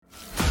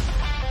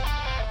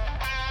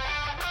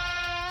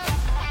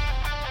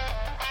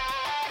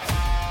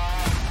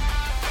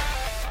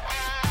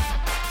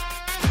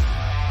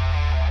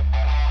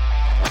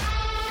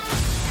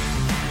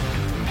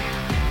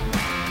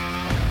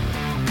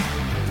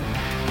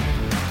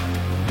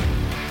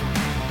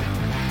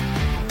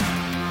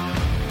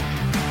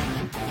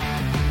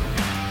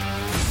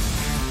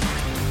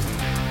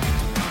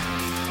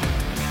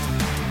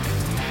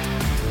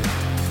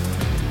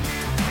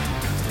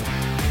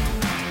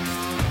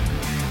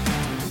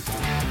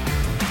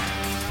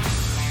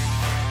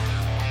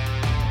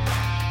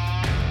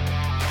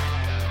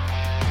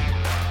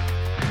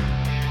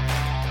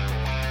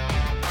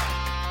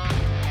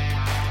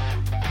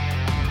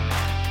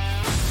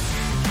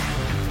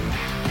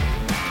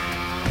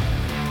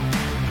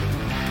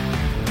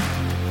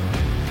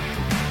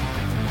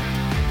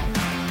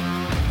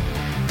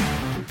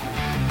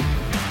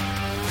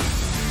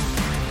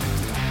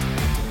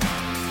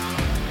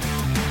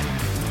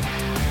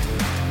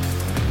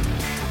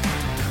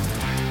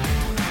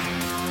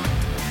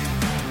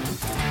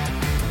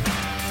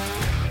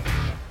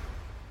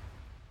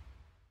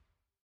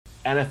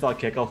NFL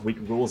kickoff week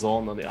rolls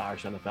on the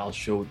Irish NFL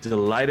show.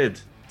 Delighted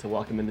to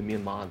welcome in the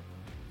main man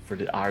for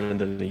the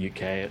Ireland and the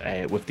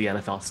UK with the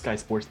NFL Sky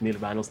Sports, Neil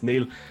Reynolds.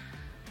 Neil,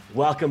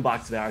 welcome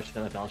back to the Irish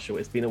NFL show.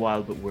 It's been a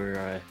while, but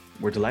we're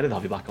delighted to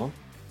have you back on.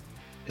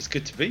 It's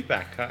good to be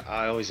back.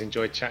 I always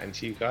enjoy chatting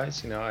to you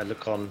guys. I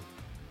look on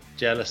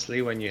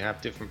jealously when you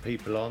have different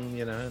people on,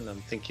 and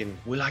I'm thinking,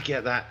 will I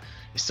get that?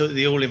 It's still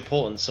the all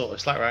important sort of,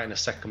 it's like writing a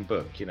second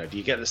book, do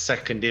you get the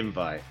second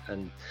invite?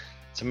 And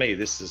to me,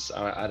 this is,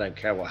 I don't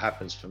care what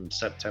happens from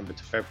September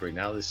to February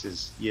now, this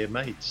is year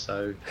made.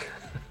 So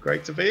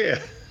great to be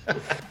here.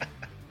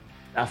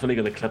 Definitely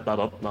going to clip that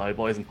up now,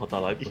 boys, and put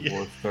that out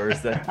before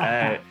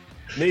Thursday.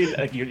 Neil,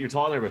 like you're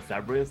talking about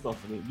February and stuff.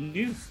 I mean,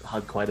 you've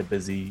had quite a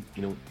busy,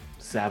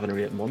 7 or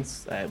 8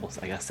 months. Well,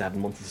 I guess 7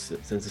 months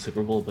since the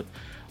Super Bowl. But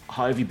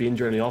how have you been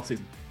during the off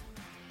season?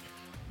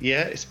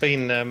 Yeah, it's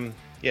been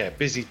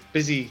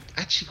busy.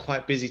 Actually,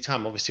 quite busy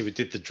time. Obviously, we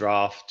did the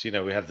draft.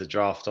 We have the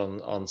draft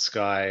on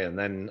Sky, and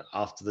then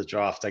after the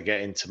draft, I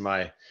get into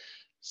my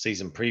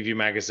season preview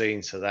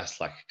magazine. So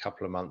that's like a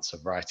couple of months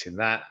of writing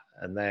that,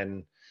 and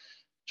then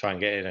try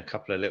and get in a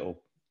couple of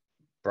little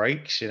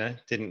breaks.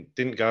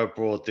 Didn't go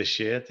abroad this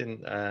year.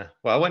 Didn't. Well,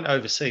 I went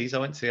overseas. I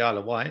went to the Isle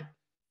of Wight.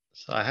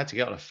 So I had to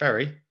get on a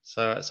ferry,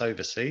 so that's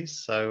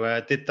overseas.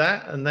 So did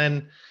that, and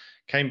then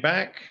came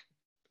back,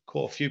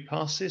 caught a few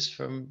passes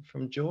from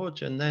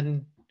George, and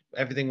then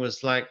everything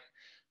was like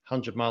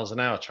 100 miles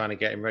an hour trying to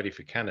get him ready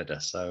for Canada.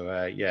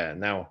 So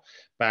now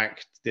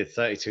back, did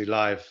 32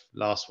 live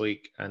last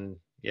week, and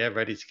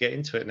ready to get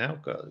into it now.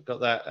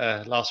 Got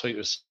that last week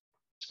was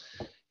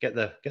get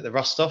the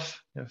rust off,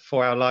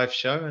 4-hour live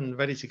show, and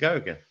ready to go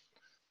again.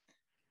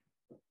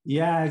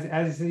 Yeah,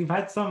 as you've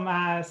had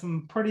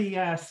some pretty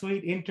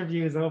sweet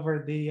interviews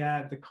over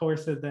the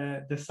course of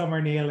the summer,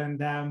 Neil,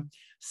 and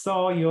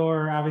saw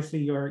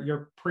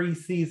your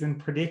pre-season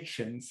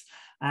predictions.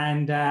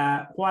 And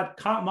what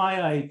caught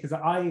my eye, because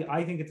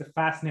I think it's a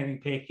fascinating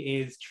pick,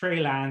 is Trey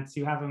Lance.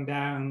 You have him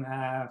down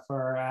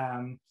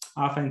for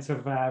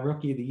offensive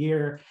rookie of the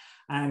year,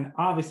 and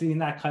obviously in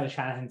that Kyle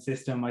Shanahan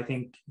system, I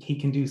think he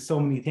can do so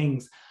many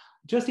things.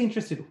 Just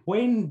interested,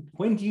 when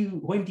do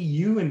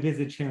you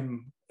envisage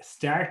him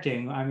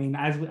starting? I mean,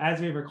 as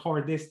we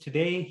record this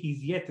today,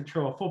 he's yet to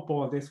throw a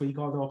football this week,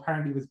 although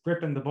apparently he was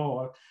gripping the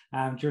ball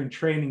during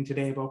training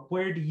today. But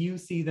where do you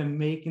see them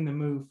making the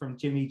move from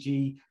Jimmy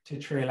G to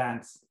Trey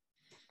Lance?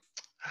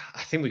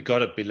 I think we've got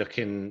to be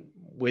looking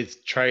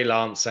with Trey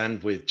Lance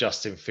and with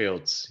Justin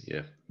Fields,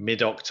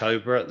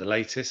 mid-October at the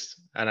latest.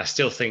 And I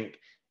still think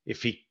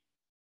if he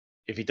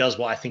does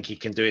what I think he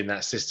can do in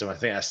that system, I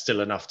think that's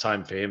still enough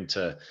time for him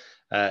to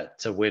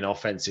win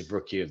Offensive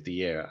Rookie of the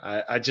Year.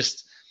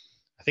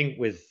 I think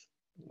with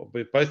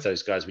both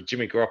those guys, with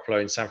Jimmy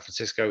Garoppolo in San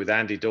Francisco, with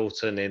Andy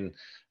Dalton in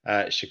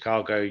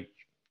Chicago,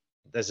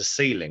 there's a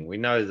ceiling. We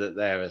know that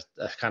they're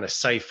a kind of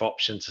safe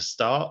option to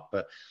start,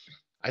 but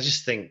I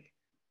just think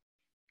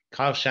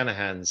Kyle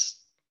Shanahan's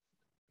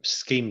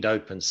schemed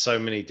open so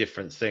many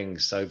different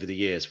things over the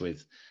years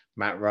with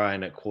Matt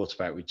Ryan at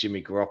quarterback, with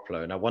Jimmy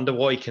Garoppolo, and I wonder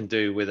what he can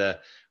do with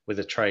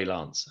a Trey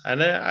Lance.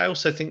 And I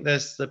also think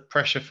there's the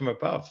pressure from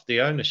above,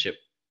 the ownership.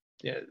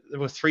 There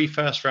were 3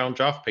 first-round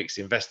draft picks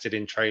invested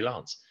in Trey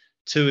Lance,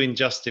 2 in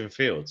Justin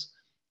Fields.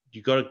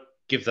 You've got to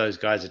give those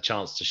guys a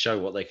chance to show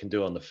what they can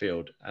do on the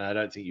field, and I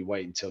don't think you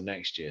wait until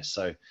next year.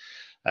 So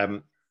I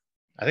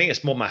think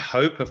it's more my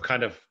hope of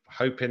kind of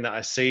hoping that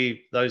I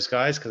see those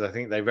guys, because I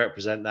think they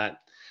represent that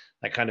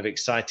kind of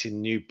exciting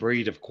new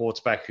breed of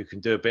quarterback who can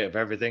do a bit of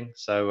everything.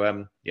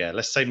 So,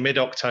 let's say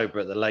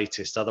mid-October at the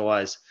latest.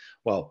 Otherwise,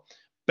 well,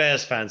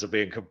 Bears fans will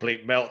be in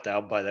complete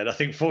meltdown by then. I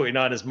think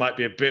 49ers might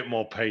be a bit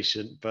more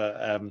patient,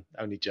 but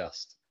only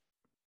just.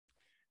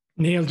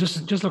 Neil,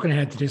 just looking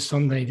ahead to this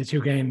Sunday, the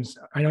 2 games.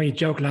 I know you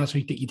joked last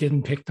week that you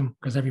didn't pick them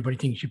because everybody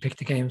thinks you picked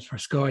the games for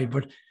Sky,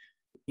 but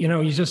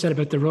you just said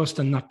about the rust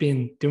and not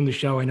doing the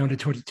show. I know the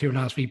 22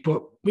 last week,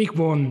 but week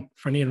 1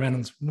 for Neil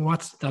Reynolds,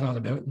 what's that all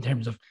about in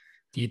terms of,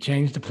 do you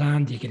change the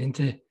plan? Do you get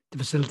into the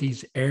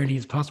facilities early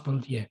as possible?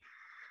 Do you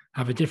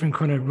have a different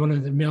kind of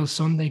run-of-the-mill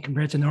Sunday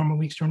compared to normal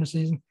weeks during the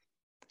season?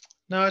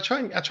 No, I try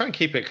and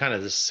keep it kind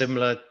of the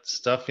similar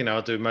stuff.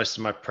 I'll do most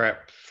of my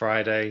prep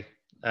Friday,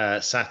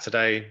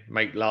 Saturday,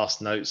 make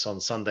last notes on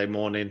Sunday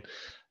morning.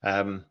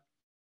 Probably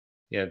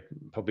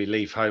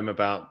leave home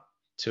about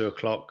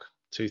 2:00,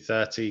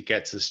 2:30,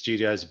 get to the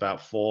studios about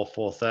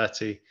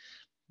 4:30,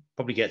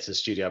 probably get to the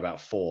studio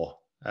about 4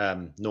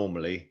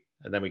 normally,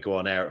 and then we go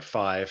on air at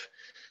 5.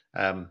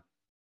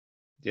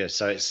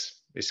 So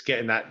it's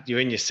getting that, you're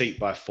in your seat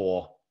by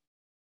 4.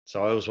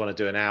 So I always want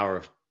to do an hour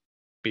of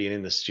being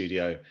in the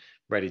studio,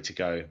 ready to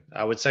go.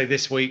 I would say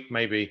this week,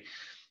 maybe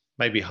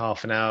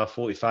half an hour,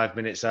 45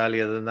 minutes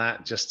earlier than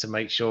that, just to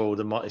make sure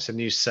it's a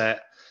new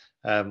set.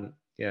 Cause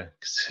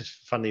it's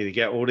funny, you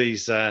get all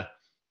these, you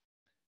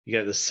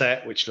get the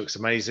set, which looks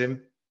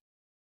amazing,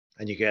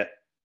 and you get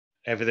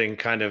everything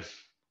kind of,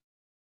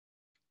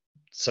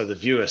 so the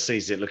viewer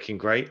sees it looking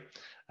great.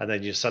 And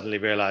then you suddenly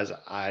realize,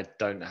 I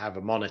don't have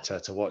a monitor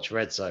to watch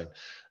Red Zone.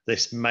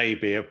 This may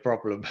be a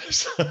problem.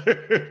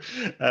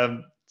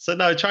 So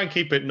no, try and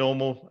keep it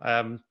normal.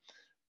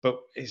 But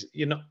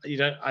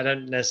I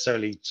don't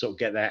necessarily sort of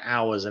get there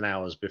hours and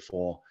hours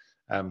before.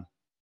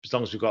 As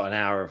long as we've got an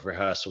hour of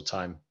rehearsal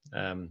time,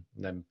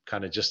 then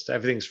kind of just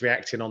everything's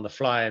reacting on the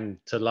fly and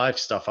to live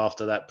stuff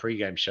after that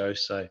pre-game show.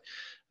 So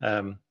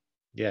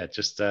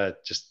just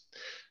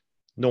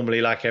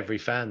normally like every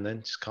fan,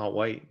 then just can't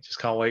wait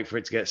for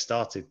it to get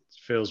started. It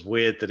feels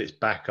weird that it's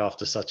back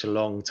after such a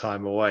long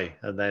time away,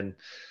 and then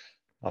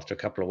after a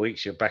couple of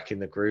weeks you're back in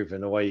the groove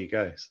and away you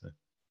go. So.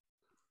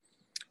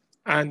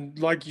 And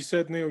like you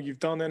said, Neil,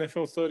 you've done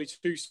NFL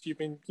 32, so you've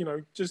been,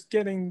 just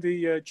getting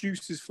the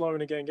juices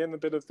flowing again, getting a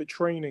bit of the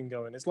training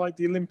going. It's like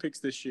the Olympics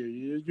this year.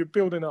 You're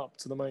building up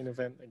to the main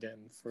event again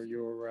for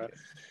your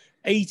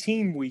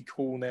 18-week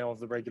haul now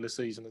of the regular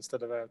season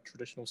instead of our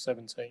traditional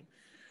 17.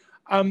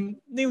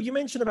 Neil, you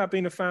mentioned about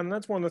being a fan, and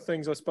that's one of the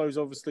things, I suppose,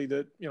 obviously,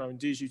 that,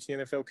 endears you to the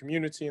NFL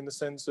community in the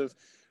sense of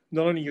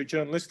not only your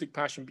journalistic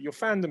passion, but your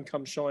fandom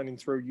comes shining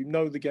through. You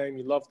know the game,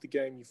 you love the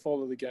game, you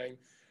follow the game.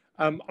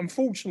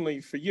 Unfortunately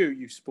for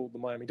you support the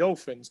Miami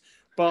Dolphins,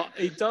 but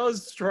it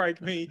does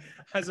strike me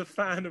as a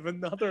fan of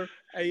another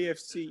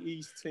AFC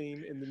East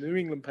team in the New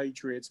England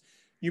Patriots.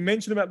 You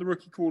mentioned about the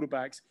rookie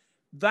quarterbacks.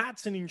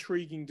 That's an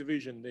intriguing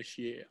division this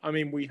year. I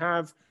mean, we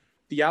have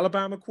the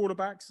Alabama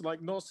quarterbacks,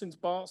 like not since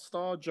Bart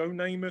Starr, Joe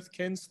Namath,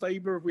 Ken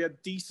Stabler, we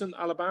had decent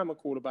Alabama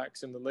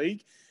quarterbacks in the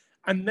league.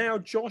 And now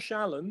Josh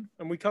Allen,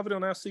 and we covered it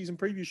on our season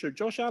preview show,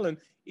 Josh Allen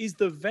is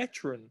the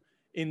veteran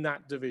in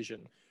that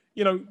division.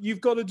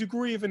 You've got a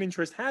degree of an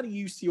interest. How do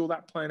you see all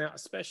that playing out,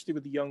 especially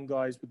with the young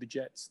guys, with the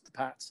Jets, the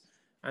Pats,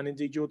 and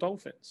indeed your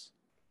Dolphins?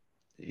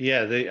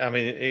 Yeah,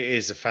 it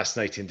is a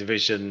fascinating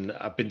division.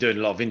 I've been doing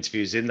a lot of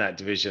interviews in that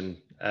division,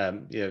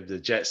 the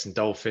Jets and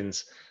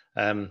Dolphins.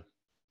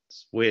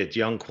 It's weird.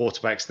 Young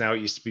quarterbacks now.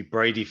 It used to be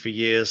Brady for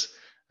years.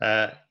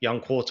 Young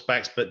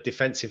quarterbacks, but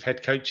defensive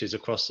head coaches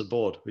across the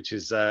board, which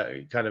is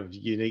a kind of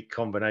unique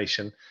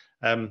combination.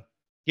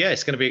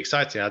 It's going to be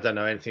exciting. I don't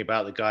know anything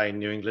about the guy in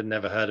New England.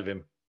 Never heard of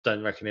him.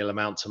 Don't reckon he'll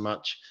amount to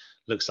much.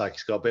 Looks like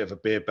he's got a bit of a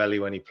beer belly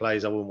when he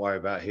plays. I wouldn't worry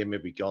about him.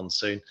 He'll be gone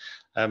soon.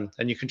 And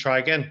you can try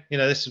again.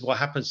 This is what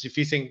happens. If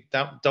you think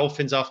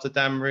Dolphins after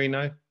Dan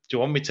Marino, do you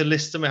want me to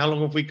list them? How long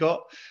have we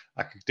got?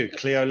 I could do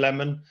Cleo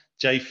Lemon,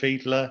 Jay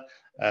Fiedler,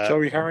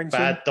 Joey Harrington,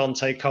 bad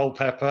Dante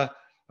Culpepper.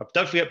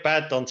 Don't forget,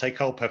 bad Dante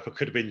Culpepper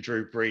could have been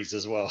Drew Brees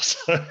as well.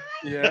 So.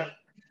 Yeah.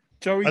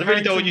 Joey I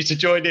really don't want you to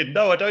join in.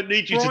 No, I don't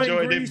need you to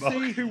join in, Mark.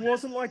 Who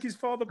wasn't like his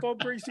father, Bob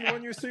Greasy,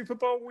 won your Super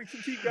Bowl. We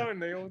can keep going,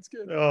 Neil. It's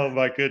good. Oh,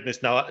 my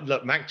goodness. No,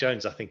 look, Mac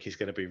Jones, I think, is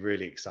going to be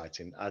really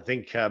exciting. I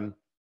think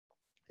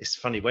it's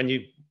funny.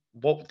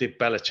 What did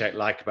Belichick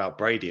like about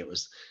Brady? It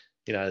was,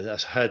 I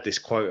heard this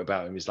quote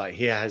about him. He's like,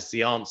 he has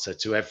the answer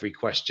to every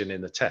question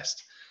in the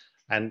test.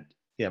 And,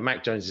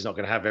 Mac Jones is not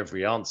going to have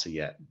every answer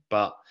yet,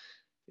 but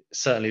it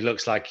certainly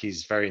looks like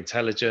he's very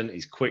intelligent.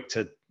 He's quick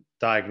to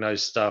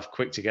diagnose stuff,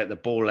 quick to get the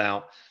ball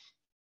out.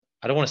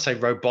 I don't want to say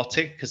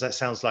robotic because that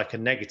sounds like a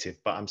negative,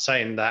 but I'm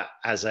saying that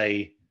as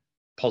a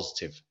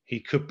positive. He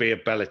could be a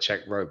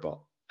Belichick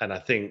robot. And I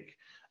think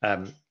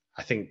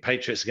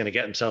Patriots are going to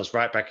get themselves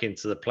right back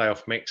into the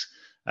playoff mix.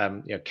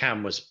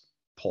 Cam was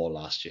poor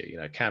last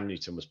year. Cam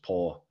Newton was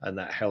poor and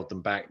that held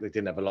them back. They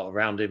didn't have a lot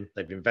around him.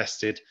 They've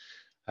invested.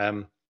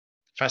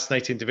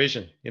 Fascinating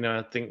division.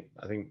 I think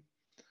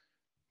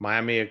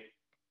Miami are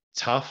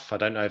tough. I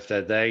don't know if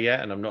they're there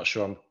yet, and I'm not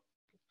sure.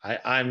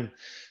 I'm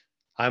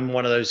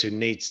one of those who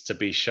needs to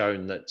be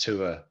shown that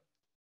Tua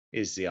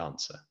is the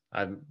answer.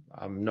 I'm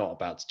not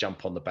about to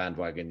jump on the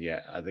bandwagon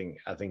yet. I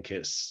think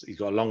he's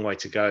got a long way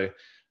to go.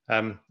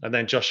 And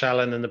then Josh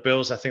Allen and the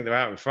Bills, I think they're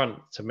out in front.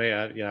 To me,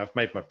 I've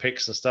made my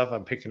picks and stuff.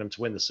 I'm picking them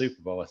to win the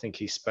Super Bowl. I think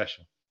he's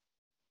special.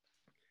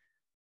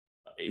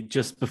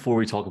 Just before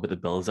we talk about the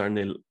Bills,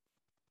 Neil,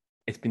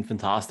 it's been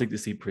fantastic to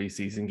see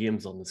preseason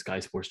games on the Sky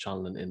Sports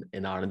channel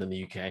in Ireland and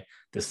the UK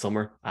this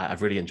summer.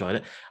 I've really enjoyed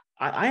it.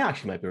 I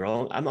actually might be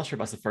wrong. I'm not sure if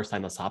that's the first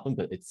time that's happened,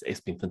 but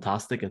it's been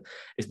fantastic. And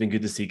it's been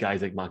good to see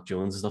guys like Mac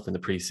Jones and stuff in the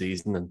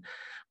preseason. And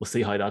we'll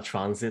see how that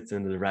translates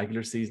into the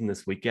regular season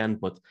this weekend.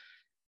 But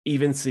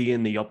even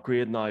seeing the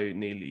upgrade now,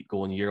 nearly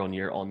going year on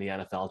year on the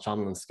NFL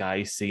channel and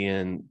Sky,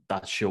 seeing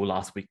that show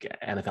last week,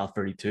 NFL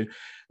 32,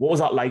 what was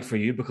that like for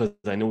you? Because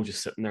I know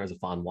just sitting there as a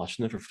fan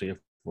watching it for 3 or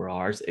 4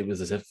 hours, it was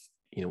as if,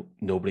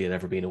 nobody had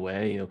ever been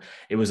away.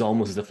 It was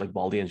almost as if like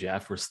Baldy and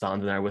Jeff were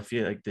standing there with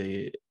you. Like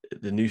the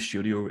new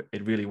studio,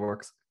 it really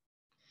works.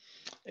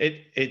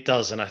 It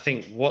does. And I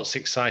think what's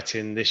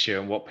exciting this year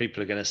and what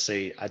people are going to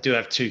see, I do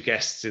have 2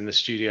 guests in the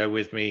studio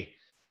with me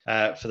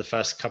for the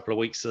first couple of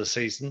weeks of the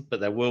season, but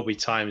there will be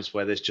times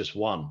where there's just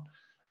one,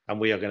 and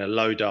we are going to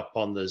load up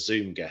on the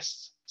Zoom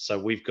guests. So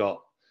we've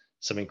got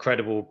some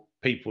incredible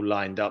people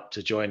lined up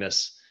to join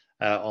us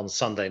on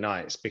Sunday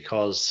nights,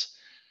 because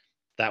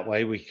that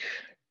way we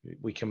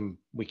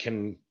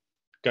can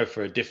go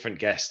for a different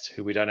guest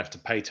who we don't have to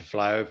pay to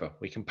fly over.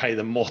 We can pay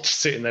them more to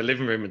sit in their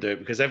living room and do it,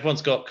 because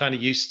everyone's got kind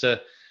of used to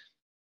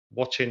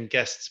watching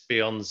guests be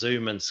on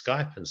Zoom and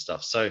Skype and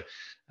stuff. So,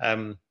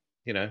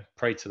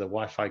 pray to the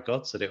Wi-Fi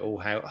gods that it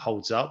all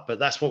holds up. But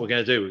that's what we're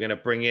going to do. We're going to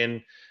bring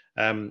in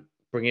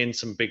bring in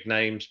some big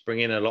names, bring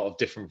in a lot of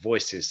different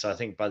voices. So I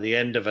think by the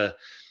end of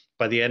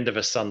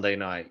a Sunday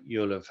night,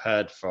 you'll have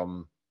heard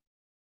from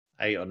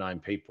 8 or 9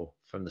 people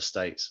from the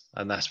States,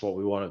 and that's what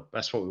we want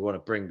to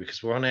bring,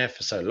 because we're on air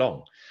for so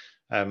long.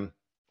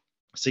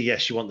 So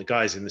yes, you want the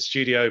guys in the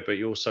studio, but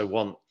you also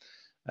want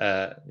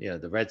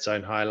the red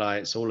zone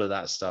highlights, all of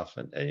that stuff.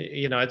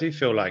 And I do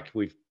feel like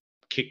we've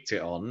kicked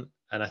it on,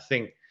 and I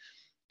think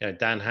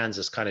Dan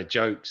Hanses kind of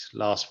joked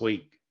last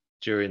week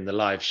during the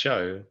live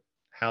show,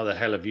 how the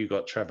hell have you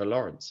got Trevor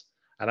Lawrence?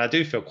 And I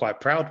do feel quite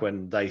proud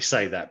when they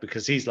say that,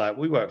 because he's like,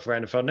 we work for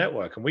NFL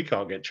Network and we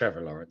can't get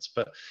Trevor Lawrence.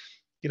 But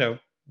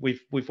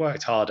we've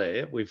worked hard at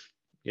it. We've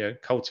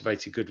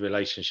cultivated good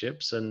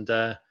relationships, and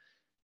I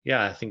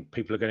think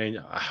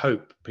I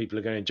hope people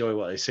are going to enjoy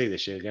what they see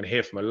this year. They're going to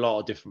hear from a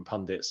lot of different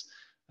pundits.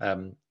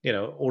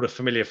 All the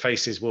familiar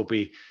faces will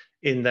be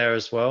in there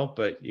as well,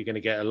 but you're going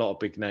to get a lot of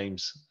big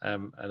names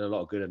and a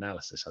lot of good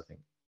analysis, I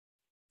think.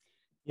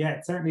 Yeah,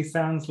 it certainly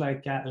sounds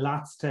like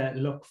lots to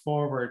look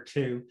forward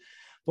to.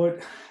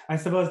 But I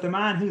suppose the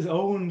man who's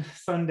owned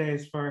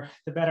Sundays for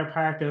the better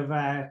part of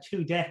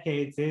 2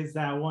 decades is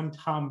one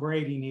Tom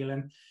Brady, Neil.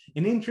 And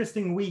an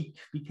interesting week,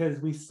 because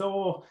we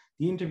saw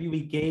the interview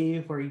he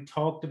gave where he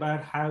talked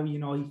about how, he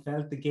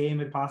felt the game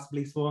had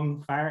possibly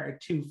swung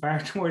too far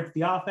towards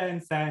the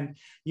offense. And,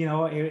 he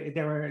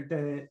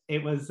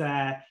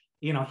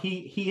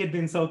had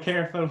been so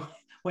careful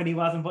when he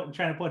wasn't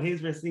trying to put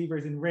his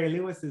receivers in Ray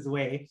Lewis's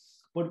way.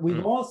 But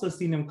we've also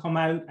seen him come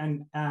out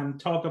and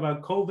talk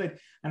about COVID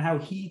and how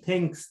he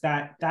thinks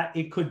that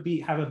it could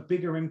have a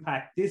bigger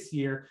impact this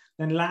year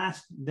than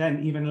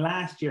even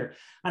last year.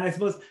 And I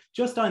suppose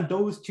just on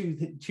those two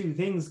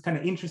things, kind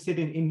of interested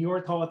in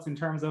your thoughts in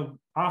terms of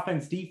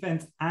offense,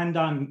 defense, and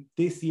on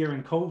this year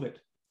and COVID.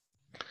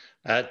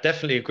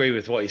 Definitely agree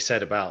with what he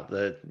said about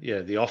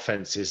the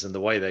offenses and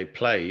the way they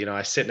play.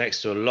 I sit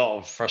next to a lot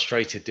of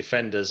frustrated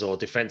defenders or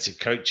defensive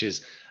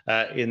coaches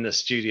in the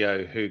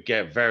studio who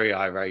get very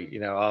irate.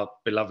 Our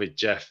beloved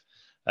Jeff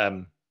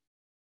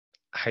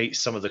hates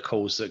some of the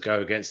calls that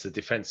go against the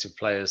defensive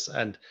players.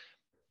 And,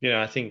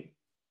 I think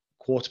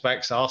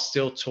quarterbacks are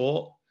still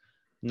taught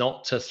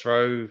not to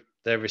throw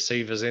their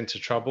receivers into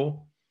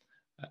trouble.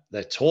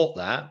 They're taught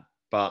that,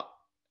 but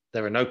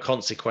there are no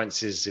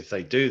consequences if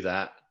they do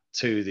that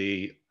to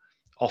the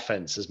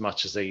offense as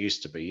much as they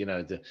used to be.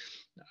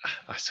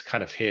 I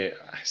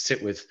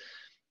sit with,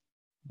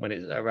 when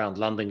it's around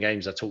London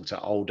games, I talk to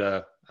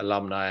older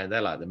alumni and they're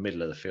like, the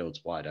middle of the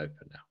field's wide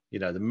open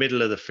now. The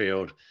middle of the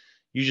field,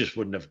 you just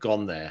wouldn't have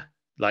gone there.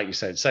 Like you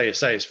said, say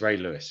it's Ray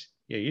Lewis.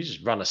 You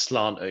just run a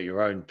slant at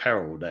your own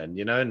peril then,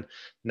 and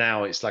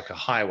now it's like a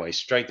highway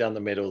straight down the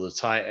middle, the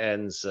tight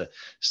ends,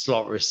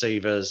 slot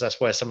receivers.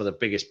 That's where some of the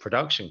biggest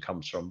production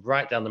comes from.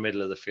 Right down the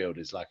middle of the field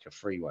is like a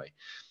freeway.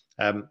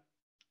 And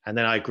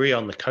then I agree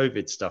on the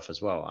COVID stuff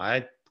as well.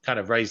 I kind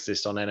of raised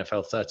this on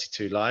NFL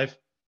 32 Live.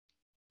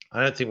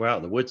 I don't think we're out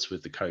of the woods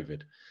with the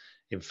COVID.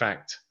 In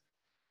fact,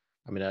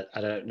 I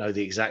don't know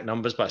the exact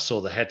numbers, but I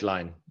saw the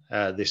headline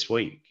this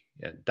week.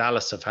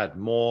 Dallas have had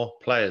more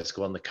players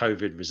go on the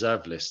COVID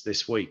reserve list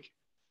this week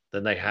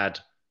than they had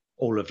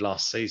all of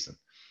last season.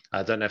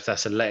 I don't know if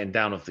that's a letting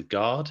down of the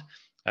guard.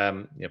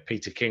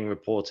 Peter King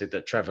reported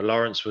that Trevor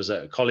Lawrence was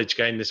at a college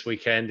game this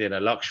weekend in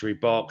a luxury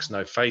box,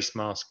 no face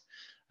mask.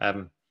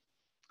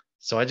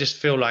 So I just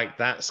feel like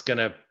that's going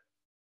to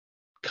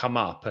come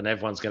up and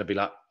everyone's going to be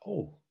like,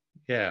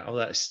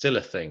 that is still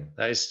a thing.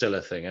 That is still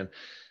a thing. And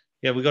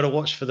we've got to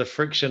watch for the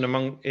friction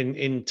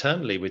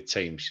internally with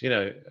teams.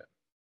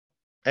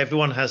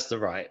 Everyone has the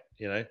right,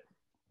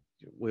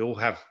 we all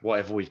have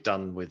whatever we've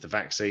done with the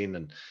vaccine,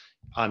 and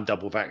I'm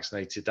double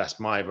vaccinated. That's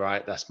my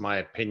right. That's my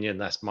opinion.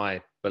 That's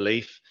my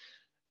belief.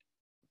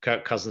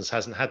 Kirk Cousins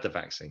hasn't had the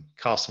vaccine.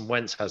 Carson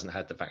Wentz hasn't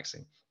had the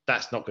vaccine.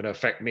 That's not going to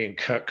affect me and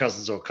Kirk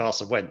Cousins or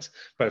Carson Wentz.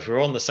 But if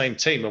we're on the same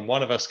team and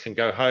one of us can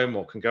go home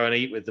or can go and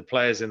eat with the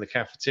players in the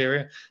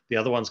cafeteria, the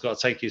other one's got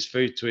to take his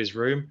food to his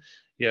room.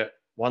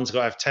 One's got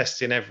to have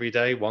testing every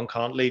day. One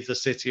can't leave the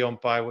city on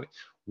bye week.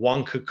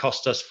 One could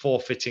cost us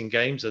forfeiting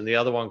games and the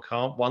other one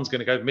can't. One's going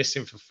to go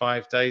missing for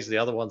 5 days. The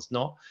other one's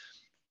not.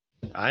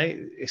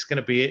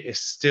 It's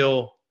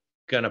still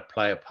going to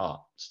play a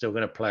part, still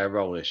going to play a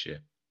role this year.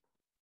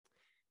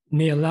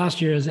 Neil,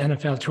 last year's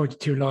NFL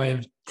 32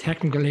 Live,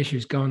 technical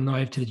issues going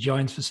live to the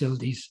Giants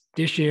facilities.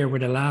 This year, we're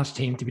the last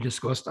team to be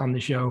discussed on the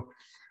show.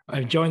 I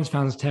have Giants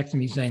fans texting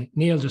me saying,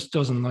 Neil just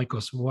doesn't like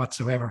us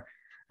whatsoever.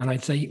 And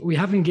I'd say, we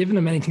haven't given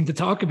him anything to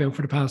talk about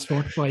for the past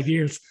 4 to 5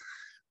 years.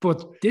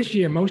 But this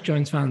year, most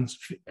Giants fans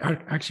are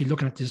actually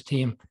looking at this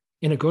team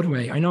in a good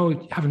way. I know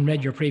you haven't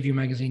read your preview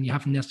magazine. You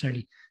haven't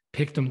necessarily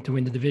picked them to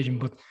win the division.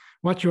 But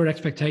what's your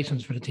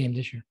expectations for the team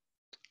this year?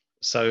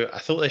 So I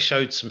thought they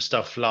showed some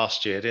stuff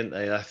last year, didn't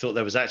they? I thought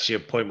there was actually a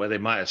point where they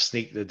might have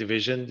sneaked the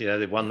division.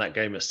 They won that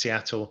game at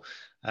Seattle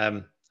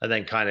and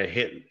then kind of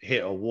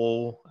hit a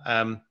wall.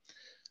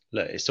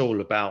 Look, it's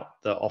all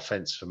about the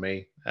offense for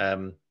me.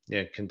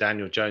 Can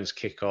Daniel Jones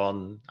kick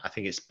on? I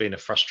think it's been a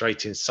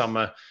frustrating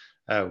summer.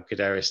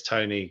 Kadarius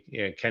Toney,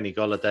 Kenny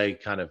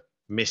Golladay kind of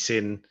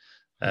missing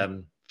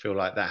feel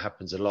like that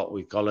happens a lot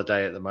with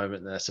Golladay at the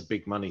moment, and that's a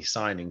big money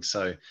signing.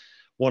 So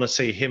want to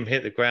see him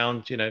hit the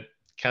ground.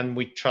 Can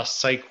we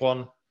trust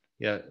Saquon?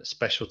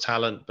 Special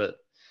talent, but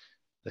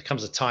there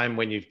comes a time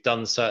when you've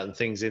done certain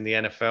things in the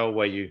NFL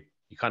where you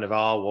kind of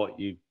are what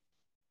you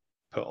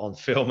put on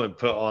film and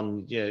put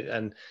on,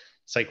 and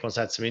Saquon's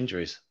had some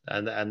injuries,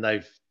 and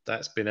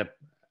that's been a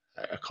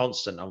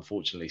constant,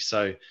 unfortunately.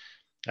 So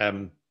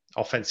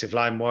offensive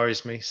line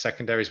worries me.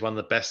 Secondary is one of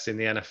the best in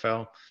the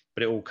NFL,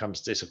 but it all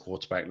comes to, it's a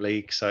quarterback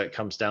league, so it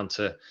comes down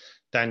to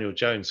Daniel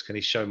Jones. Can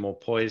he show more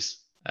poise?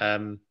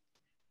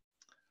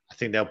 I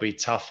think they'll be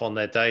tough on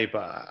their day,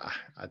 but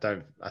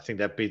I think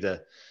they'll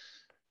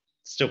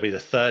still be the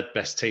third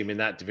best team in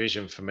that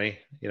division for me.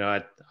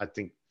 I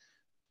think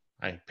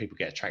people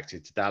get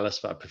attracted to Dallas,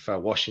 but I prefer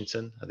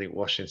Washington. I think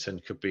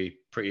Washington could be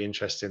pretty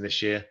interesting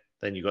this year.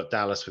 Then you've got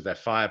Dallas with their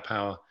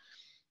firepower,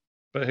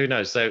 but who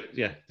knows? They've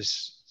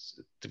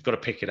got to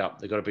pick it up.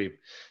 They've got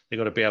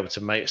to be able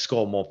to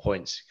score more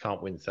points. You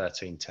can't win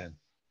 13-10.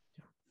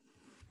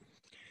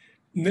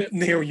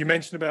 Neil, you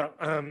mentioned about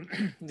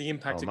the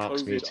impact of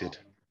Mark's COVID. Muted.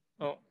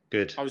 Oh,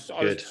 good. I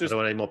don't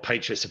want any more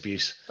Patriots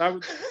abuse.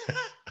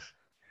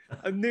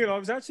 Neil, I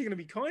was actually going to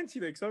be kind to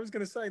you there, because I was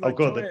going to say,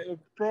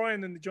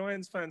 Brian and the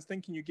Giants fans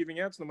thinking you're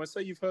giving out to them. I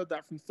say you've heard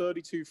that from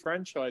 32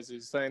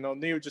 franchises saying, "Oh,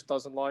 Neil just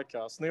doesn't like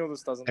us. Neil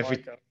just doesn't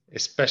like us."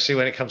 Especially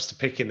when it comes to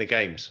picking the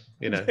games,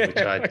 which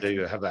I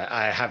do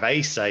I have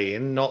a say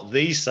in, not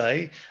the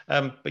say.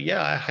 But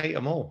yeah, I hate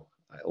them all.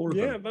 All of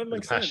them. Yeah, that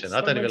makes sense.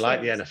 I don't even like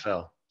the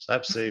NFL. It's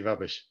absolutely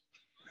rubbish.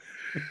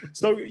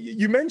 So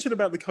you mentioned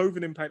about the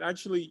COVID impact.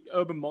 Actually,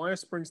 Urban Meyer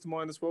springs to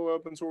mind as well.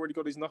 Urban's already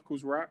got his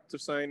knuckles wrapped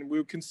of saying we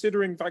were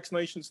considering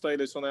vaccination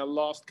status on our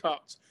last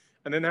cut,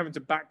 and then having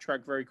to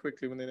backtrack very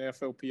quickly when the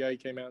NFLPA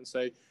came out and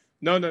say,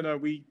 no,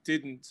 we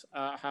didn't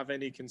have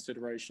any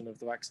consideration of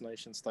the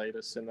vaccination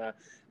status in the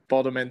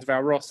bottom end of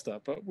our roster,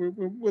 but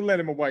we'll let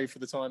him away for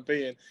the time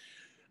being.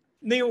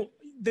 Neil,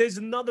 there's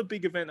another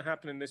big event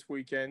happening this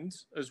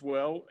weekend as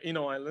well in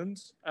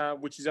Ireland,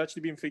 which is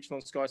actually being featured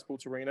on Sky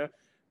Sports Arena.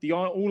 The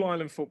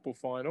All-Ireland Football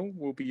Final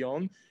will be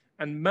on,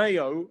 and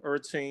Mayo are a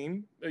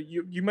team,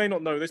 you may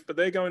not know this, but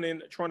they're going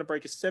in trying to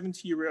break a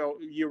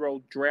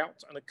 70-year-old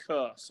drought and a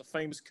curse, a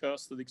famous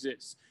curse that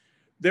exists.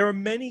 There are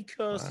many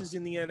curses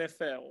in the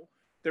NFL.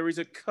 There is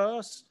a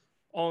curse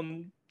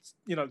on,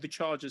 the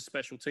Chargers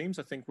special teams,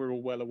 I think we're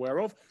all well aware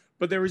of,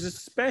 but there is a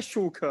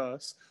special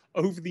curse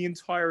over the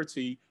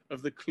entirety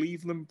of the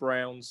Cleveland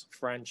Browns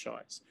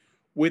franchise.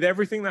 With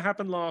everything that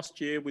happened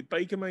last year, with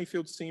Baker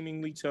Mayfield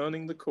seemingly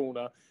turning the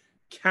corner,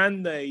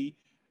 can they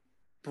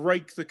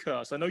break the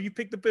curse? I know you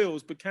picked the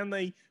Bills, but can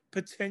they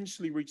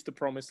potentially reach the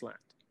promised land?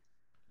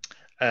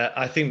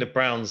 I think the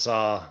Browns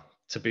are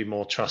to be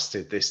more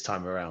trusted this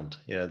time around.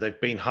 They've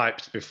been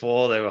hyped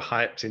before. They were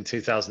hyped in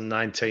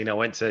 2019. I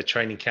went to their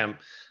training camp.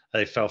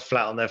 They fell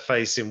flat on their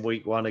face in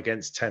week 1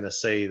 against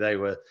Tennessee. They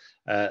were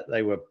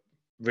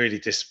really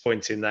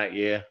disappointing that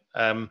year.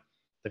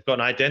 They've got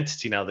an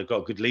identity now. They've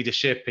got good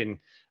leadership in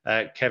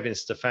Kevin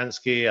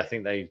Stefanski. I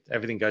think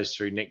everything goes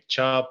through Nick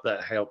Chubb.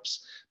 That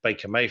helps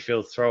Baker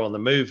Mayfield throw on the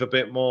move a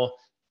bit more.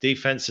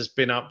 Defense has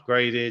been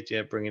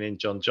upgraded, bringing in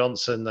John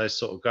Johnson, those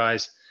sort of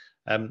guys.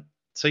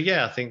 So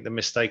yeah, I think the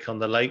mistake on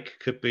the lake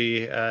could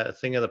be a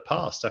thing of the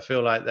past. I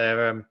feel like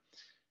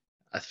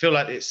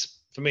it's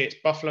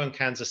Buffalo and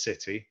Kansas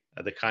City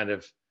are the kind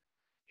of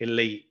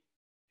elite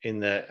in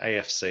the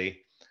AFC.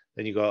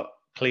 Then you got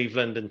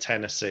Cleveland and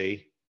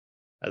Tennessee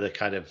are the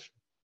kind of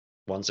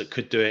ones that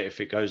could do it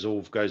if it goes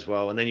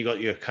well. And then you got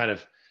your kind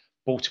of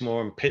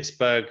Baltimore and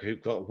Pittsburgh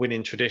who've got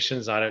winning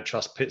traditions. I don't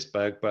trust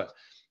Pittsburgh, but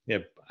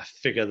I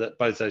figure that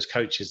both those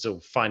coaches will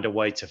find a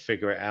way to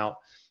figure it out.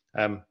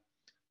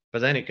 But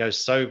then it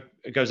goes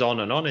on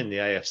and on in the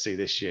AFC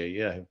this year.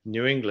 Yeah,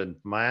 New England,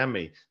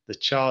 Miami, the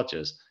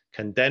Chargers.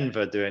 Can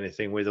Denver do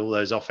anything with all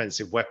those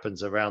offensive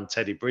weapons around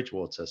Teddy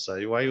Bridgewater? So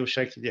why are you all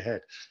shaking your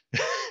head?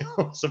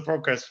 Some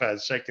Broncos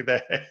fans shaking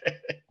their head.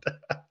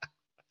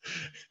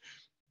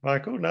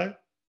 Michael, no,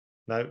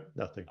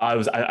 nothing. I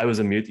was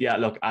a mute. Yeah,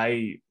 look,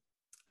 I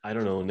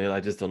don't know, Neil. I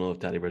just don't know if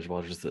Teddy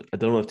Bridgewater's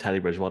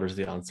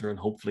the answer, and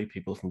hopefully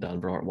people from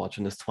Denver aren't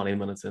watching this 20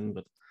 minutes in.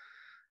 But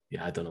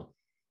yeah, I don't know.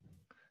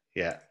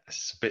 Yeah,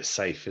 it's a bit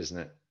safe, isn't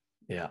it?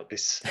 Yeah,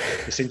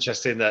 it's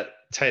interesting that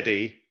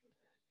Teddy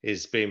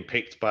is being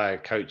picked by a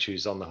coach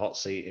who's on the hot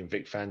seat in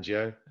Vic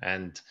Fangio,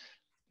 and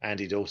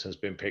Andy Dalton's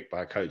been picked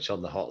by a coach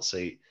on the hot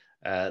seat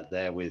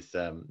there with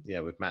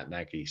Matt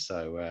Nagy.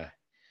 So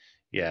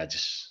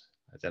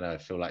I don't know. I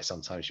feel like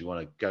sometimes you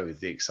want to go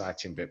with the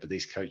exciting bit, but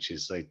these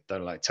coaches, they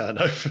don't like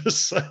turnovers.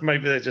 So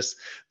maybe they're just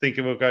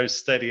thinking we'll go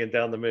steady and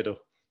down the middle.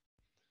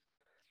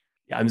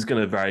 Yeah, I'm just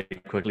going to very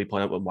quickly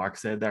point out what Mark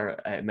said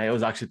there.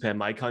 Mayo's actually playing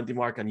my county,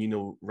 Mark,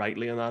 and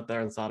rightly on that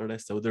there on Saturday.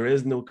 So there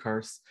is no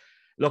curse.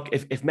 Look,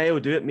 if Mayo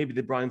do it, maybe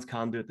the Browns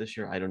can do it this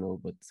year. I don't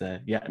know. But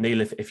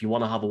Neil, if you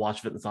want to have a watch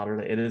of it on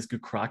Saturday, it is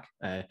good crack.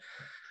 And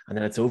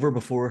then it's over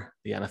before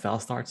the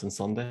NFL starts on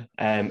Sunday.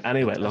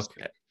 Anyway, look,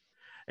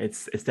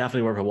 it's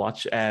definitely worth a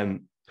watch.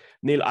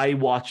 Neil, I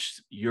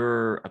watched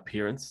your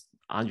appearance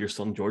and your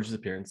son George's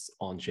appearance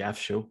on Jeff's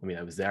show. I mean,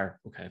 I was there.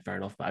 Okay, fair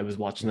enough. But I was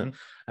watching it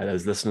and I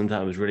was listening to it.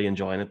 I was really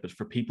enjoying it. But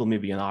for people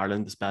maybe in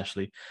Ireland,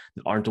 especially,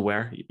 that aren't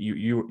aware,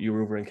 you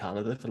were over in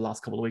Canada for the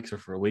last couple of weeks or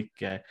for a week.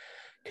 Can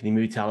you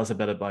maybe tell us a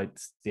bit about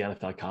the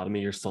NFL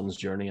Academy, your son's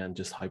journey, and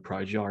just how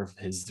proud you are of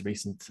his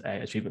recent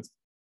achievements?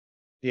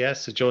 Yeah,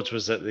 so George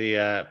was at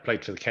the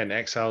played for the Kent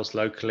Exiles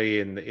locally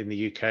in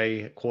the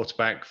UK,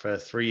 quarterback for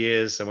 3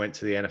 years, and went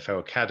to the NFL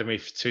Academy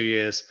for 2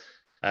 years.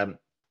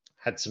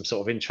 Had some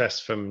sort of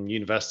interest from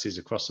universities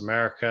across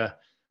America,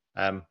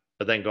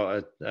 but then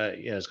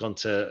has gone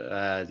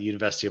to the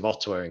University of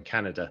Ottawa in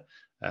Canada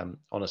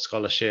on a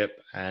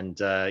scholarship, and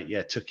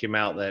took him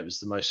out there. It was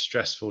the most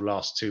stressful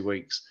last 2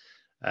 weeks.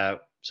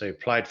 So he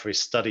applied for his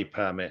study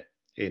permit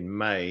in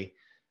May,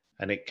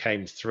 and it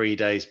came 3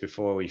 days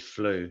before we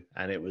flew.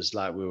 And it was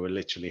like we were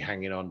literally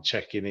hanging on,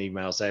 checking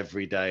emails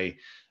every day.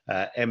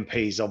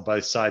 MPs on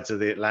both sides of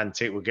the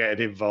Atlantic were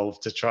getting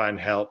involved to try and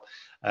help.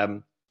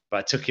 But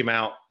I took him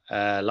out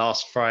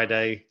last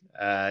Friday.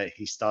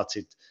 He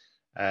started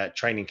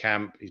training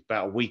camp. He's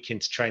about a week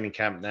into training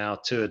camp now,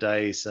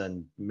 2-a-days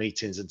and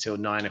meetings until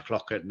 9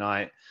 o'clock at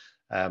night.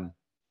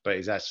 But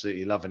he's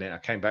absolutely loving it. I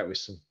came back with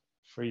some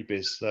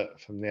freebies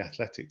from the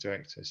athletic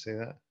director. See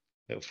that?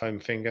 Little foam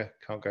finger.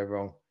 Can't go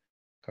wrong.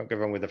 Can't go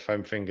wrong with a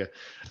foam finger.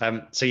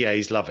 So yeah,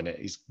 he's loving it.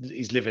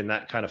 He's living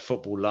that kind of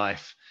football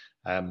life.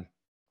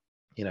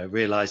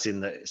 Realizing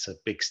that it's a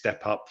big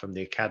step up from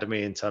the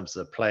academy in terms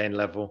of the playing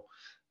level.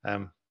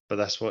 But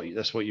that's what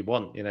you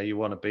want. You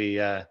want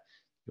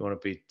to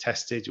be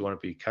tested. You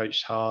want to be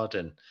coached hard.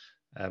 And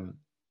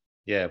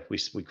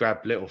we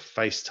grab little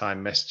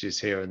FaceTime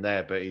messages here and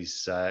there, but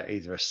he's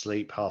either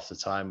asleep half the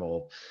time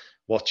or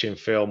watching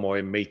film or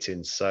in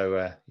meetings.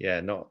 So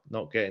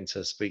not getting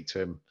to speak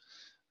to him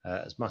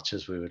as much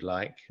as we would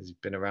like, because he's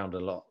been around a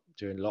lot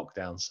during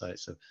lockdown. So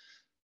it's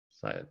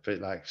like a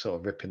bit like sort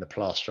of ripping the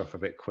plaster off a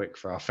bit quick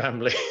for our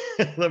family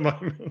at the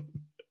moment.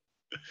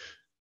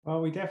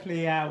 Well, we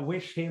definitely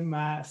wish him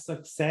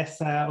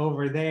success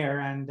over there.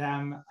 And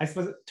I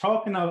suppose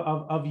talking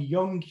of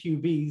young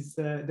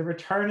QBs, the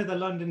return of the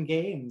London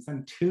Games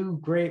and 2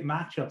 great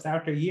matchups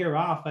after a year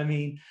off. I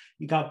mean,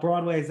 you got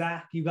Broadway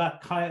Zach, you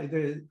got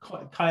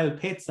Kyle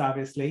Pitts,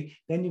 obviously.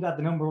 Then you got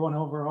the #1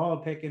 overall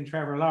pick in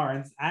Trevor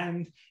Lawrence,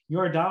 and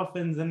your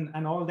Dolphins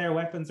and all their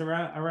weapons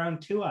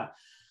around Tua.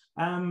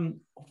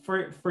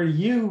 For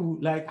you,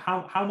 like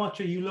how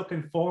much are you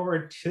looking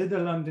forward to the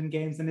London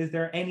Games, and is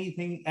there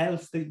anything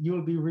else that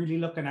you'll be really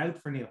looking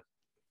out for, Neil?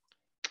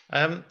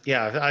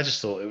 I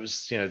just thought it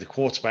was, the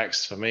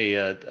quarterbacks for me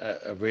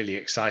are really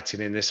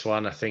exciting in this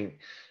one. I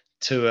think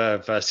Tua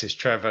versus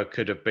Trevor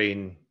could have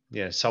been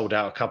sold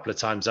out a couple of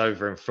times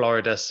over in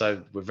Florida,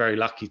 so we're very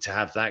lucky to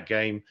have that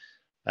game.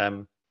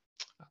 I'm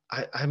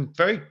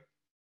very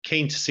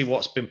keen to see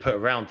what's been put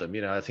around them.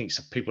 I think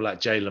some people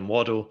like Jalen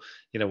Waddle,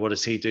 what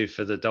does he do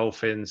for the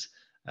Dolphins?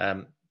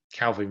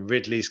 Calvin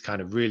Ridley's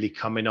kind of really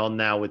coming on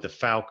now with the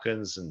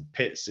Falcons, and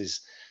Pitts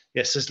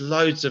there's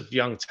loads of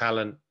young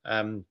talent,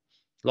 a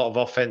lot of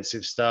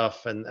offensive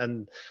stuff.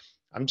 And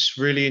I'm just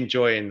really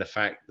enjoying the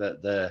fact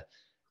that the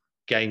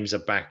games are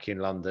back in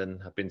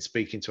London. I've been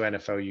speaking to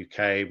NFL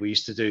UK. We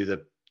used to do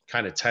the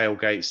kind of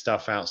tailgate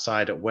stuff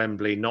outside at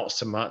Wembley, not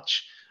so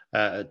much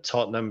at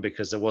Tottenham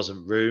because there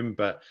wasn't room,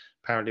 but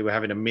apparently we're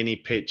having a mini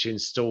pitch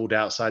installed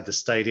outside the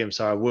stadium.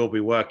 So I will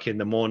be working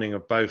the morning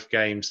of both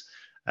games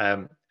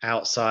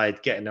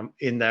outside, getting them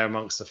in there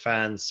amongst the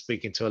fans,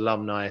 speaking to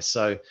alumni.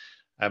 So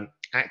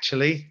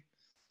actually,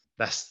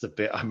 that's the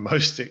bit I'm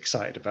most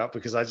excited about,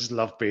 because I just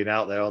love being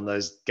out there on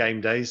those game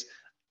days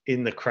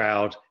in the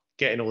crowd,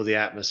 getting all the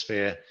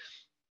atmosphere,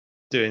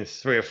 doing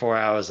 3 or 4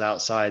 hours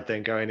outside,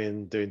 then going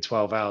in doing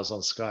 12 hours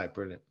on Sky.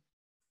 Brilliant.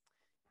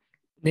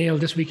 Neil,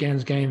 this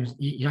weekend's games,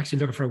 you actually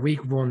looking for a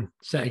week 1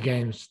 set of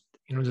games.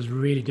 There's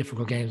really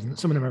difficult games, and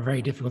some of them are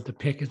very difficult to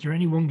pick. Is there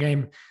any one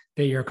game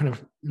that you're kind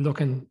of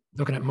looking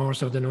at more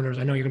so than others?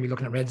 I know you're going to be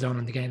looking at Red Zone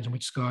and the games in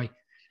which Sky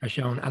are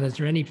shown. And is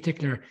there any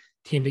particular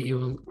team that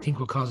you think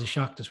will cause a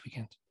shock this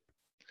weekend?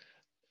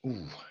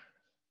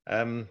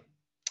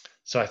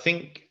 So I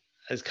think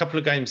there's a couple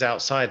of games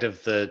outside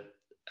of the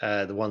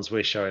ones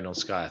we're showing on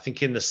Sky. I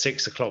think in the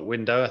 6 o'clock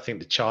window, I think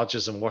the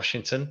Chargers and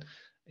Washington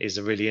is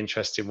a really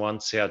interesting one.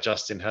 See how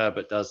Justin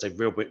Herbert does. They've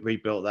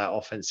rebuilt that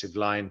offensive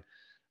line.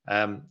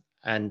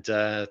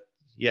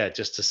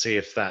 Just to see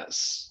if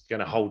that's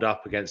going to hold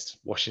up against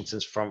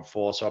Washington's front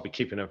four. So I'll be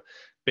keeping a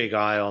big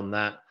eye on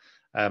that.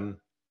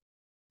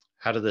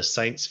 How do the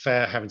Saints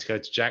fare having to go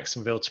to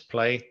Jacksonville to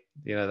play?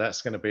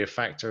 That's going to be a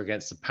factor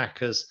against the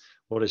Packers.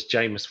 What does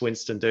Jameis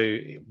Winston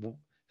do?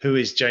 Who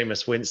is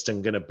Jameis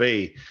Winston going to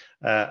be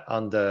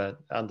under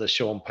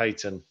Sean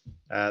Payton?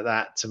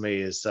 That to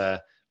me is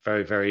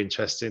very, very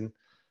interesting.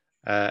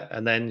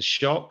 And then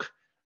shock.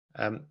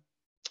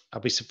 I'll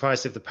be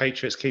surprised if the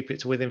Patriots keep it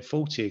to within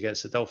 40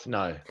 against the Dolphins.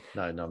 No,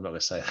 I'm not going to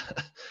say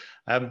that.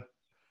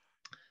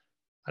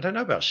 I don't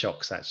know about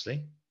shocks,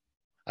 actually.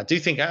 I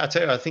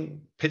think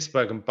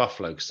Pittsburgh and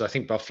Buffalo, because I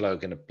think Buffalo are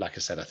going to, like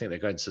I said, I think they're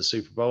going to the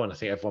Super Bowl, and I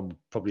think everyone will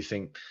probably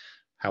think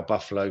how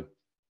Buffalo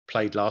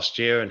played last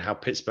year and how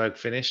Pittsburgh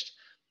finished,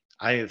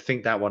 I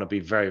think that one will be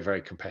very,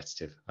 very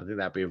competitive. I think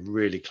that'd be a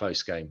really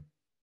close game.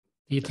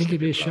 Do you think it'd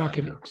be a shock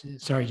if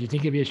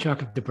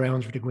the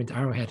Browns were to go into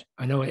Arrowhead?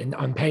 I know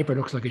on paper it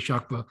looks like a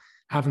shock, but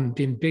having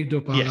been bigged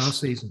up all last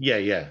season.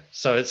 Yeah.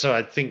 So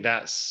I think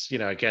that's,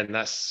 again,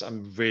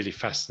 I'm really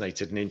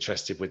fascinated and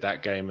interested with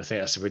that game. I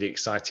think that's a really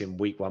exciting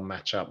week one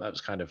matchup. That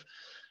was kind of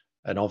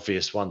an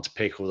obvious one to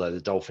pick, although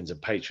the Dolphins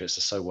and Patriots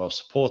are so well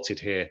supported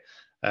here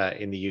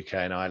in the UK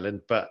and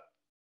Ireland. But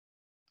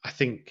I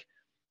think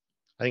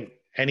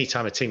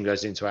anytime a team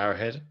goes into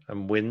Arrowhead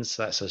and wins,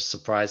 that's a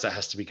surprise. That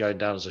has to be going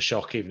down as a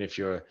shock, even if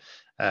you're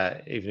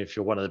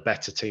one of the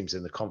better teams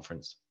in the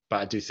conference.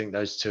 But I do think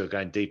those two are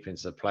going deep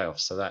into the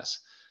playoffs. So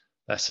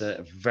that's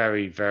a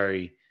very,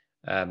 very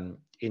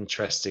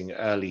interesting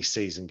early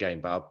season game.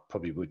 But I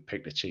probably would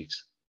pick the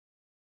Chiefs.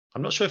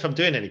 I'm not sure if I'm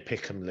doing any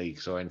pick'em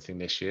leagues or anything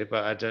this year,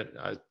 but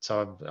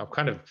I'm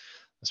kind of,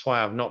 that's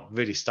why I've not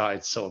really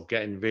started sort of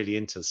getting really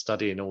into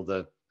studying all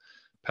the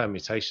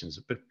permutations.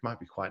 But it might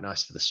be quite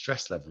nice for the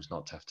stress levels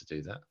not to have to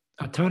do that.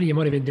 I thought you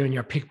might have been doing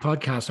your pick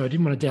podcast, so I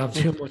didn't want to delve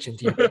too much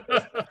into it.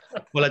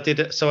 Well, I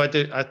did. So I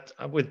do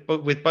with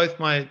both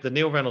the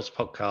Neil Reynolds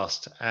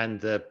podcast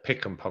and the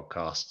Pick'em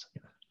podcast,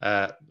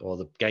 or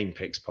the Game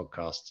Picks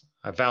podcast.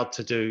 I vowed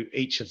to do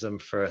each of them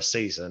for a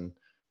season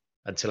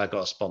until I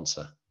got a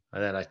sponsor,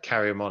 and then I'd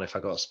carry them on if I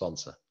got a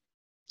sponsor.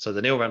 So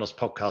the Neil Reynolds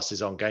podcast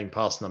is on Game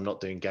Pass, and I'm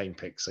not doing Game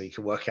Picks, so you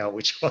can work out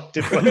which one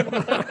did well.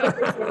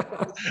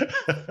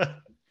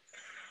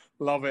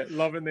 Love it,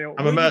 Neil.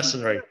 I'm a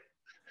mercenary.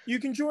 You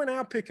can join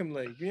our Pick'em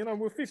League.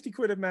 We're 50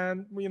 quid a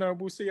man.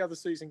 We'll see how the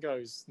season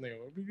goes, Neil.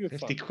 It'll be good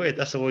 50 fun. quid,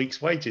 that's a week's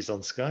wages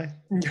on Sky.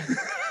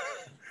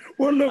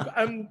 Well, look,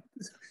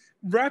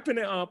 wrapping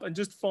it up, and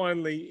just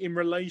finally, in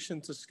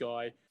relation to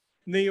Sky,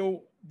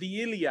 Neil,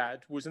 the Iliad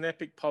was an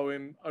epic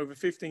poem over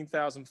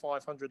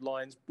 15,500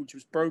 lines, which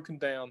was broken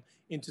down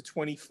into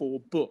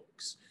 24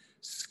 books.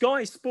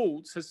 Sky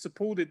Sports has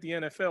supported the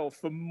NFL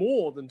for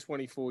more than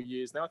 24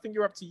 years now. I think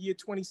you're up to year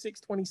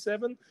 26,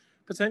 27,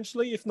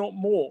 potentially, if not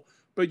more.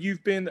 But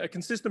you've been a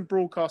consistent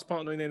broadcast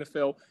partner in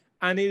NFL,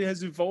 and it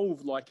has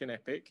evolved like an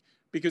epic,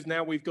 because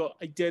now we've got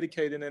a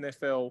dedicated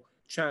NFL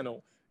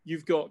channel.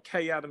 You've got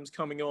Kay Adams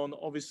coming on,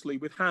 obviously,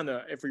 with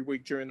Hannah every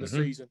week during the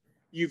season.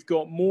 You've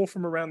got more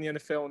from around the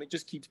NFL, and it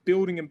just keeps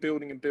building and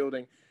building and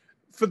building.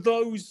 For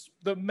those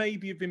that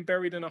maybe have been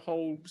buried in a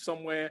hole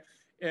somewhere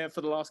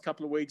for the last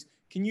couple of weeks,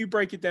 can you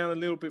break it down a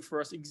little bit for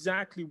us?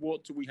 Exactly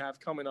what do we have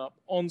coming up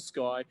on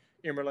Sky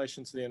in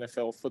relation to the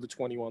NFL for the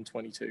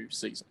 21-22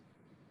 season?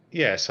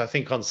 Yes, I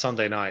think on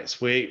Sunday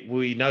nights,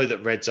 we know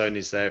that Red Zone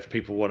is there if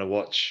people want to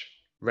watch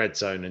Red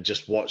Zone and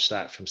just watch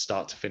that from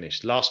start to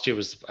finish. Last year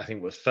was, I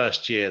think, the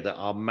first year that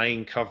our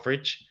main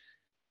coverage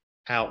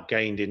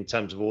outgained in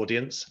terms of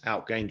audience,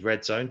 outgained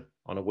Red Zone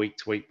on a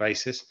week-to-week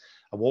basis.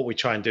 And what we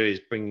try and do is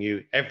bring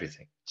you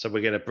everything. So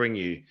we're going to bring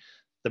you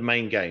the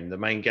main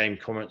game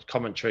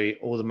commentary,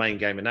 all the main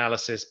game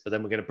analysis, but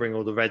then we're going to bring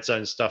all the Red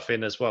Zone stuff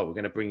in as well. We're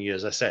going to bring you,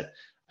 as I said,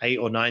 8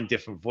 or 9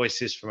 different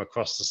voices from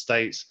across the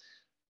states,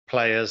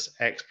 players,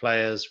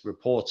 ex-players,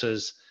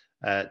 reporters,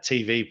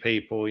 TV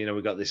people.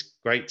 We've got this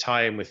great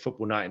tie-in with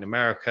Football Night in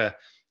America.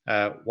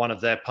 One of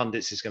their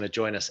pundits is going to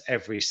join us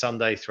every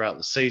Sunday throughout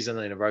the season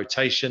in a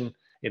rotation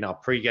in our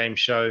pre-game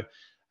show.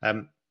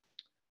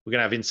 We're going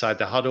to have Inside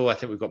the Huddle. I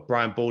think we've got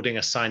Brian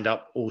Baldinger signed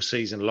up all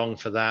season long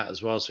for that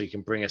as well, so he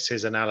can bring us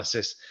his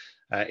analysis.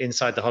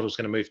 Inside the Huddle is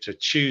going to move to a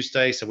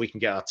Tuesday, so we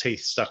can get our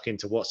teeth stuck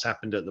into what's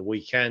happened at the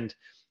weekend.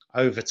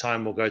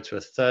 Overtime will go to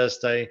a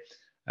Thursday.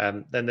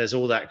 Then there's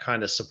all that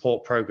kind of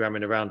support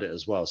programming around it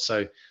as well.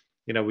 So,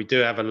 we do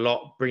have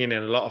bringing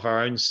in a lot of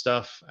our own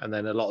stuff, and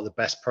then a lot of the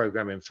best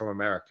programming from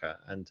America.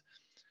 And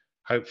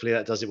hopefully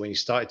that does it. When you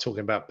started talking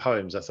about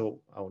poems, I thought,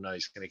 oh no,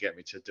 he's going to get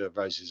me to do a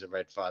roses are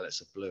red,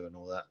 violets are blue, and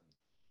all that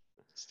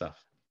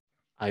stuff.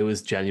 I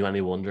was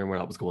genuinely wondering where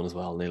that was going as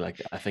well. And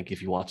I think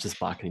if you watch this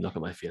back and you look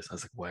at my face, I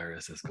was like, where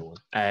is this going?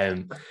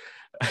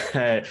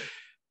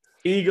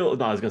 Eagles,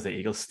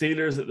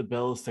 Steelers at the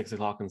Bills, 6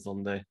 o'clock on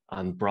Sunday,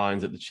 and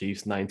Browns at the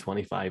Chiefs,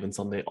 9:25 on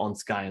Sunday on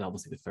Sky, and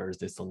obviously the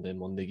Thursday, Sunday, and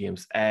Monday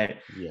games. Neil,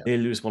 I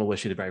just want to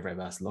wish you the very, very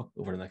best luck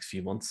over the next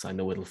few months. I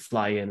know it'll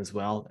fly in as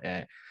well.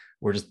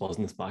 We're just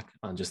buzzing this back,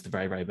 and just the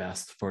very, very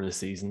best for the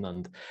season.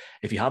 And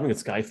if you haven't got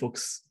Sky,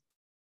 folks,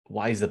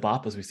 wise the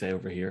bop, as we say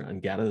over here,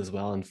 and get it as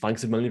well. And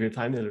thanks a million for your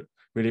time, Neil.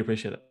 Really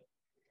appreciate it.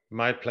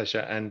 My pleasure.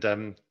 And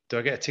do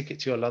I get a ticket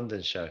to your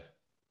London show?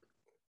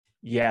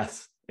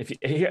 Yes. Do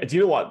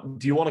you know what?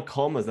 Do you want to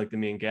come as the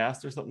main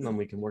guest or something, and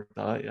we can work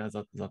that out? Yeah, is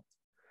that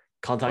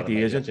contact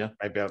the agent? Yeah.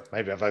 Maybe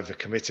I've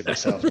overcommitted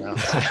myself now.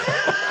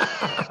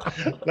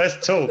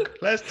 Let's talk.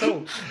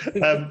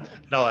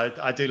 No,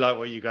 I do like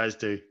what you guys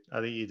do.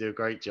 I think you do a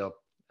great job.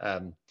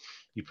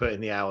 You put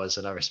in the hours,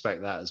 and I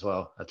respect that as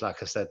well.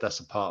 Like I said, that's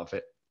a part of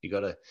it. You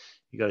gotta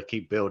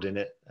keep building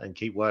it and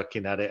keep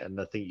working at it.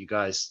 And I think you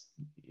guys,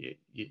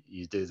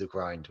 you do the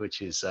grind,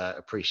 which is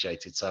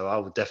appreciated. So I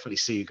will definitely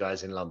see you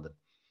guys in London.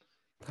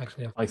 Thanks,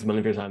 Neil. Thanks a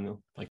million for your time, Neil. Thank you.